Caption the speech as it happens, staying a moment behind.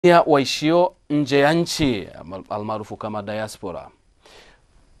waishio nje ya nchi almaarufu kama diaspora.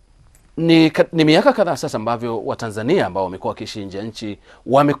 Ni miaka kadhaa sasa ambavyo Watanzania ambao wamekuwa wakiishi nje ya nchi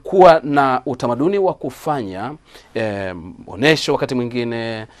wamekuwa na utamaduni wa kufanya onesho wakati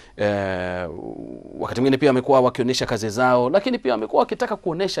mwingine pia wamekuwa wakionyesha kazi zao, lakini pia wamekuwa wakitaka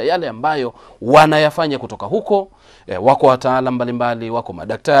kuonesha yale ambayo wanayafanya kutoka huko. Wako wataalamu mbalimbali, wako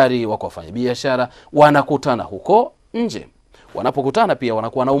madaktari, wako wafanyabiashara, wanakutana huko nje. Wanapokutana pia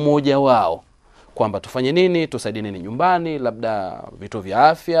wanakuwa na umoja wao kwamba tufanye nini, tusaidie nini nyumbani, labda vituo vya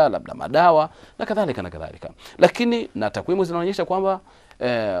afya, labda madawa na kadhalika na kadhalika. Lakini na takwimu zinaonyesha kwamba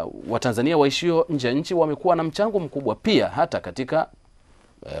Watanzania waishio nje ya nchi wamekuwa na mchango mkubwa pia hata katika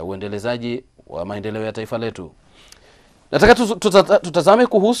uendelezaji wa maendeleo ya taifa letu. Nataka tutazame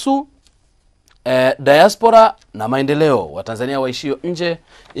kuhusu diaspora na maendeleo, Watanzania waishio nje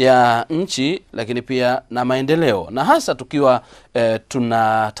ya nchi, lakini pia na maendeleo, na hasa tukiwa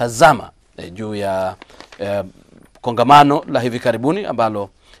tunatazama juu ya kongamano la hivi karibuni ambalo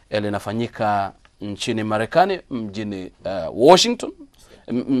linafanyika nchini Marekani, mjini Washington,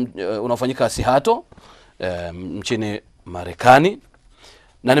 unafanyika Seattle nchini Marekani.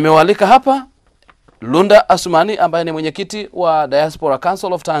 Na nimewaalika hapa Lunda Asumani ambaye ni mwenyekiti wa Diaspora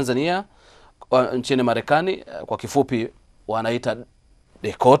Council of Tanzania nchini Marekani, kwa kifupi wanaita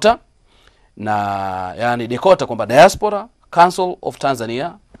DICOTA, na yani DICOTA kwamba Diaspora Council of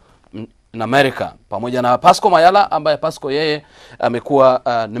Tanzania in America, pamoja na Pasco Mayala ambaye Pasco yeye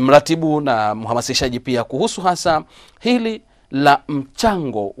amekuwa ni mratibu na mhamasishaji pia kuhusu hasa hili la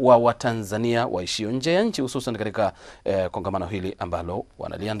mchango wa Watanzania waishio nje ya nchi, hususan katika kongamano hili ambalo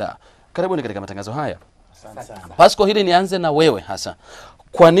wanaliandaa. Karibuni katika matangazo haya. Asante sana. Pasco, hili nianze na wewe hasa.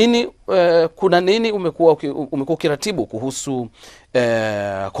 Kwa nini kuna nini umekuwa ukiratibu kuhusu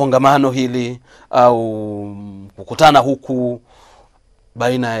kongamano hili au kukutana huku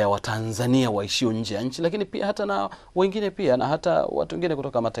baina ya Watanzania waishio nje ya nchi, lakini pia hata na wengine pia na hata watu wengine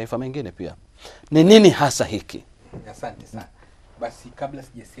kutoka mataifa mengine pia? Ni nini hasa hiki? Asante sana. Basi kabla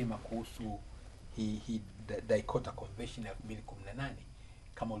sijasema kuhusu hii DICOTA Convention ya 2018,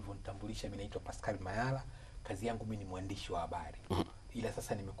 kama ulivyonitambulisha, mimi naitwa Pascal Mayala. Kazi yangu mimi ni mwandishi wa habari. Ila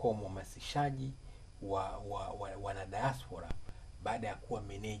sasa nimekuwa mhamasishaji wa diaspora baada ya kuwa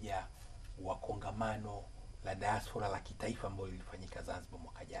meneja wa kongamano la diaspora la kitaifa ambalo lilifanyika Zanzibar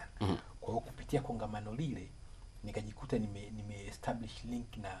mwaka jana. Kwa hiyo kupitia kongamano lile nikajikuta nime establish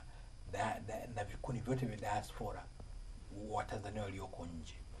link na vikundi vyote vya diaspora wa Tanzania walioko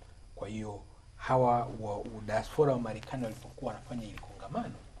nje. Kwa hiyo hawa wa diaspora wa Marekani walipokuwa wanafanya ile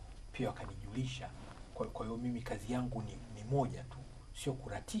kongamano pia wakanijulisha. Kwa hiyo mimi kazi yangu ni moja tu, sio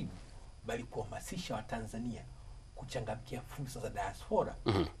kuratibu bali kuhamasisha Watanzania kuchangamkia fursa za diaspora,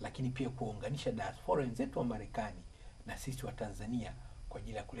 lakini pia kuunganisha diaspora wenzetu wa Marekani na sisi wa Tanzania kwa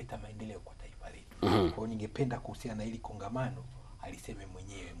ajili ya kuleta maendeleo kwa taifa letu. Kwa hiyo ningependa kuhusiana na hili kongamano aliseme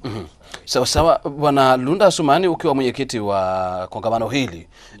mwenyewe. Sawa Bwana Lunda Asumani, ukiwa mwenyekiti wa kongamano hili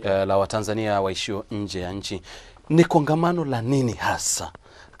la Watanzania waishio nje ya nchi, ni kongamano la nini hasa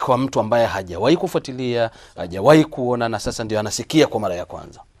kwa mtu ambaye hajawahi kufuatilia, hajawahi kuona na sasa ndio anasikia kwa mara ya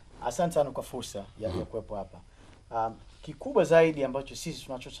kwanza? Asante sana kwa fursa ya kuwepo hapa. Kikubwa zaidi ambacho sisi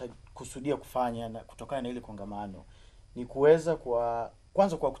tunachokusudia kufanya na kutokana na ile kongamano ni kuweza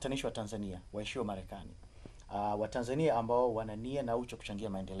kwanza kuwakutanisha Watanzania waishio Marekani, Watanzania ambao wana nia na uchu kuchangia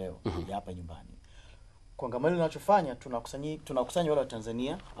maendeleo ya hapa nyumbani. Kongamano linachofanya, tunakusanya wale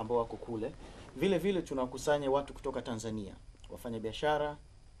Watanzania ambao wako kule, vile vile tunakusanya watu kutoka Tanzania, wafanya biashara,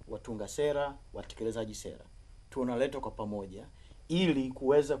 watunga sera, watekelezaji sera. Tunaleta kwa pamoja ili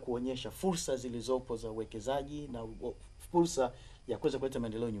kuweza kuonyesha fursa zilizopo za uwekezaji na fursa ya kuweza kuleta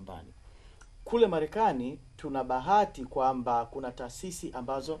maendeleo nyumbani. Kule Marekani tuna bahati kwamba kuna taasisi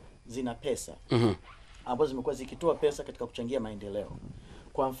ambazo zina pesa, ambazo zimekuwa zikitoa pesa katika kuchangia maendeleo.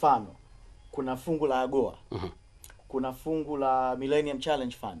 Kwa mfano, kuna fungu la AGOA, kuna fungu la Millennium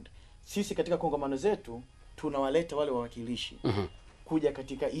Challenge Fund. Sisi katika kongamano zetu tunawaleta wale wawakilishi kuja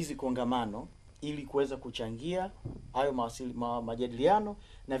katika hizi kongamano ili kuweza kuchangia hayo majadiliano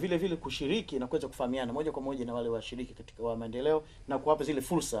na vile vile kushiriki na kuweza kufahamiana moja kwa moja na wale washiriki katika wa maendeleo na kuwapa zile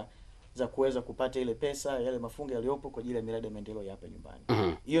fursa za kuweza kupata ile pesa, yale mafungu yaliyopo kwa ajili ya miradi ya maendeleo ya hapa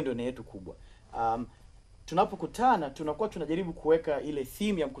nyumbani. Hiyo ndio nia yetu kubwa. Tunapokutana tunakuwa tunajaribu kuweka ile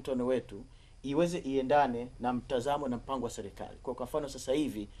theme ya mkutano wetu iweze iendane na mtazamo na mpango wa serikali. Kwa mfano sasa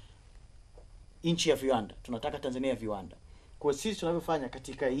hivi nchi ya viwanda, tunataka Tanzania ya viwanda. Kwa sisi tunavyofanya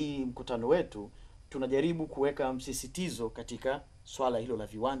katika hii mkutano wetu, tunajaribu kuweka msisitizo katika swala hilo la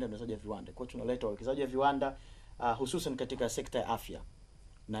viwanda na uwekezaji wa viwanda. Kwa tunaleta wawekezaji wa viwanda hususan katika sekta ya afya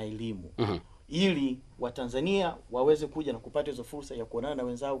na elimu. ili Watanzania waweze kuja na kupata hizo fursa ya kuonana na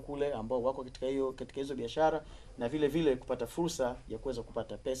wenzao kule ambao wako katika hizo biashara, na vile vile kupata fursa ya kuweza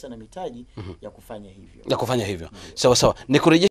kupata pesa na mitaji ya kufanya hivyo. Sawa sawa. Nikurejeshe